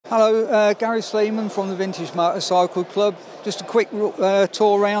Hello, Gary Sleeman from the Vintage Motorcycle Club. Just a quick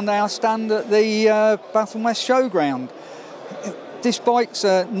tour around our stand at the Bath and West Showground. This bike's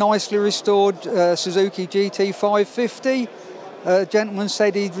a nicely restored Suzuki GT 550. A gentleman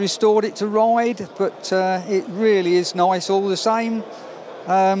said he'd restored it to ride, but it really is nice all the same.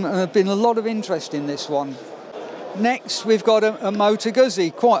 And there's been a lot of interest in this one. Next, we've got a Motor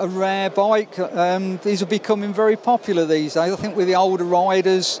Guzzi, quite a rare bike. These are becoming very popular these days. I think with the older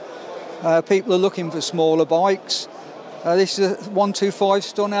riders, people are looking for smaller bikes. This is a 125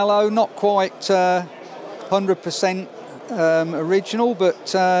 Stonello, not quite 100% original, but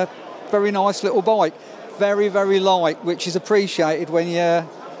very nice little bike. Very, very light, which is appreciated when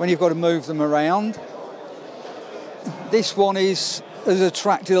you've got to move them around. This one has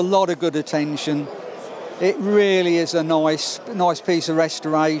attracted a lot of good attention. It really is a nice piece of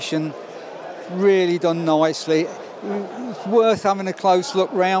restoration, really done nicely. It's worth having a close look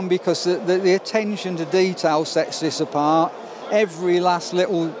round because the attention to detail sets this apart. Every last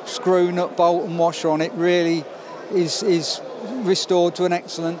little screw, nut, bolt and washer on it really is restored to an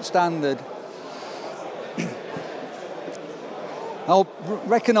excellent standard. I'll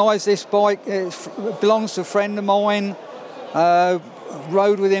recognise this bike. It belongs to a friend of mine.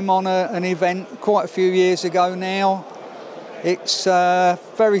 Rode with him on an event quite a few years ago now. It's a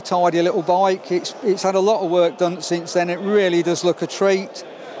very tidy little bike. It's had a lot of work done since then. It really does look a treat,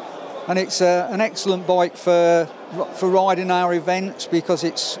 and it's an excellent bike for riding our events because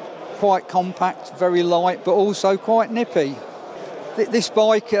it's quite compact, very light, but also quite nippy. This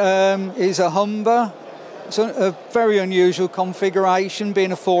bike is a Humber. It's a very unusual configuration,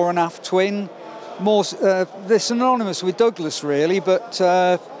 being a 4.5 twin. They're synonymous with Douglas really, but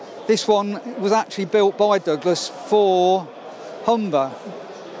this one was actually built by Douglas for Humber.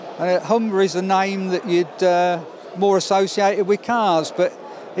 Humber is a name that you'd more associated with cars, but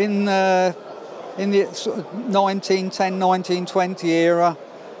in the sort of 1910, 1920 era,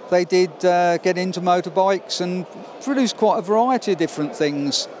 they did get into motorbikes and produced quite a variety of different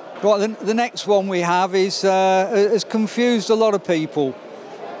things. Right, the next one we have has confused a lot of people.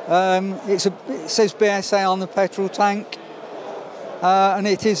 It says BSA on the petrol tank, and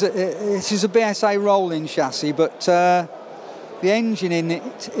it is a BSA rolling chassis, but the engine in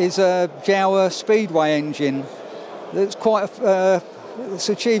it is a Jawa Speedway engine. It's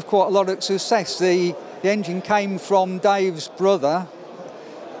achieved quite a lot of success. The engine came from Dave's brother,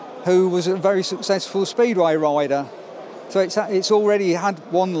 who was a very successful Speedway rider. So it's already had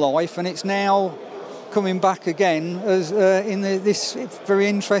one life, and it's now coming back again as in this very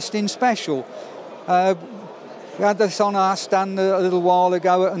interesting special. We had this on our stand a little while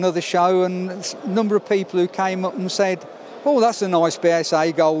ago at another show, and a number of people who came up and said, "Oh, that's a nice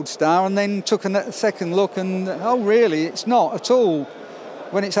BSA Gold Star," and then took a second look and, "Oh, really? It's not at all,"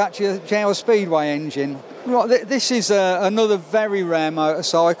 when it's actually a Jawa Speedway engine. Right, this is another very rare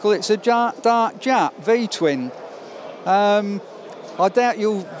motorcycle. It's a Dark Jap V-twin. I doubt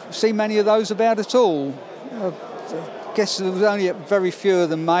you'll see many of those about at all. I guess there was only very few of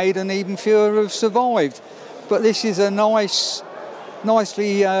them made, and even fewer have survived. But this is a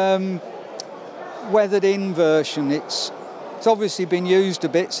nicely weathered-in version. It's obviously been used a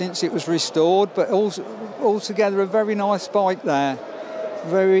bit since it was restored, but altogether a very nice bike there.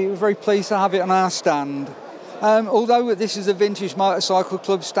 Very, very pleased to have it on our stand. Although this is a Vintage Motorcycle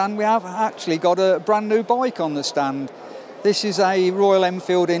Club stand, we have actually got a brand new bike on the stand. This is a Royal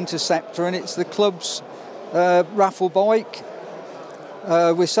Enfield Interceptor, and it's the club's raffle bike.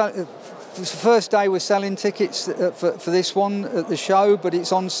 It's the first day we're selling tickets for this one at the show, but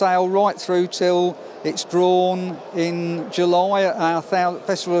it's on sale right through till it's drawn in July at our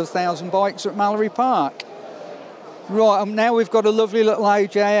Festival of 1,000 Bikes at Mallory Park. Right, now we've got a lovely little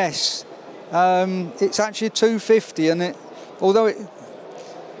AJS. It's actually a 250, and although it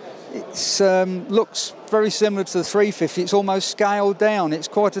looks very similar to the 350, it's almost scaled down. It's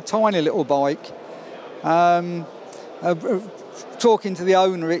quite a tiny little bike. Talking to the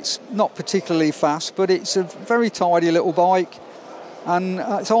owner, it's not particularly fast, but it's a very tidy little bike, and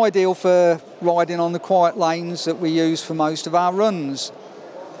it's ideal for riding on the quiet lanes that we use for most of our runs.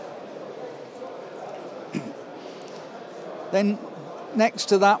 Then next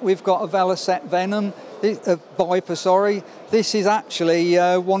to that we've got a Velocet Venom, a Viper, sorry. This is actually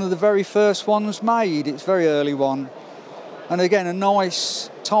one of the very first ones made. It's a very early one. And again, a nice,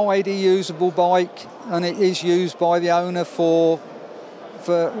 tidy, usable bike, and it is used by the owner for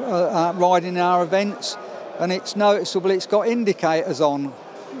riding our events. And it's noticeable, it's got indicators on.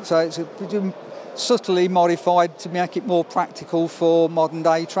 So it's subtly modified to make it more practical for modern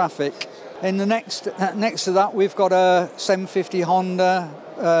day traffic. In the next to that, we've got a 750 Honda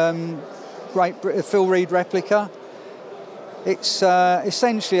Phil Reed replica. It's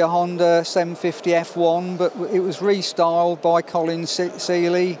essentially a Honda 750 F1, but it was restyled by Colin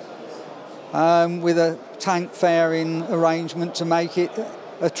Seeley with a tank fairing arrangement to make it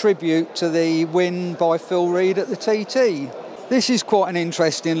a tribute to the win by Phil Reed at the TT. This is quite an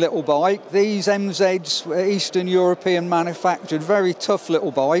interesting little bike. These MZs were Eastern European manufactured, very tough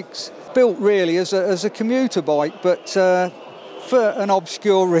little bikes, built really as a commuter bike, but for an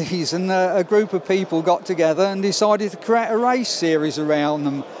obscure reason, a group of people got together and decided to create a race series around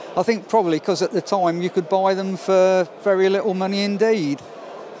them. I think probably because at the time you could buy them for very little money indeed.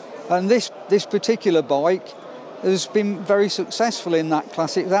 And this particular bike has been very successful in that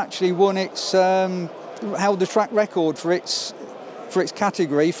class. It's actually won its held the track record for its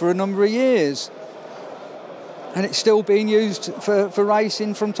category for a number of years, and it's still being used for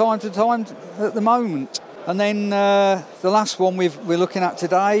racing from time to time at the moment. And then the last one we're looking at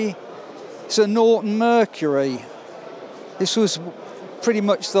today, it's a Norton Mercury. This was pretty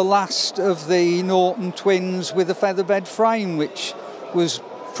much the last of the Norton twins with a featherbed frame, which was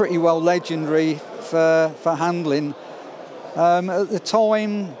pretty well legendary for handling. At the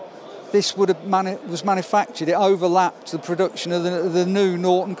time this was manufactured, it overlapped the production of the new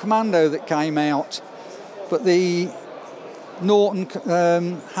Norton Commando that came out. But the Norton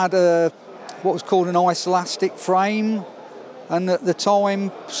had what was called an isolastic frame, and at the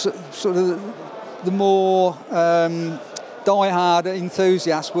time sort of the more die-hard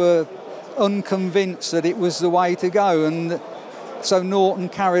enthusiasts were unconvinced that it was the way to go, and so Norton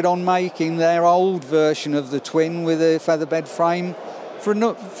carried on making their old version of the twin with a featherbed frame for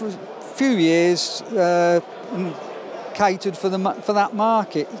a few years, and catered for that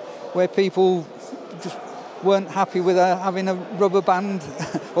market where people just weren't happy with having a rubber band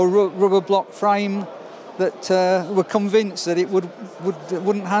or rubber block frame that were convinced that it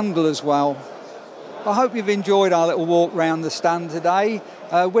wouldn't handle as well. I hope you've enjoyed our little walk around the stand today.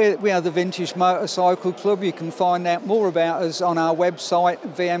 We are the Vintage Motorcycle Club. You can find out more about us on our website,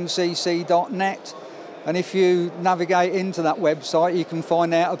 vmcc.net. And if you navigate into that website, you can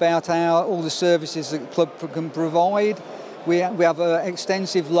find out about all the services that the club can provide. We have an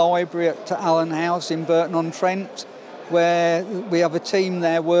extensive library at Allen House in Burton-on-Trent, where we have a team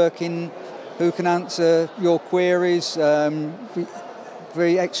there working who can answer your queries.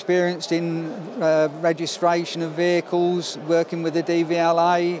 Very experienced in registration of vehicles, working with the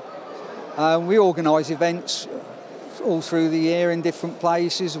DVLA. We organise events all through the year in different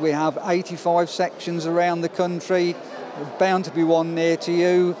places. We have 85 sections around the country, bound to be one near to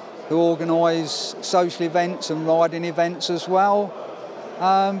you, who organise social events and riding events as well.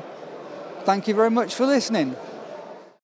 Thank you very much for listening.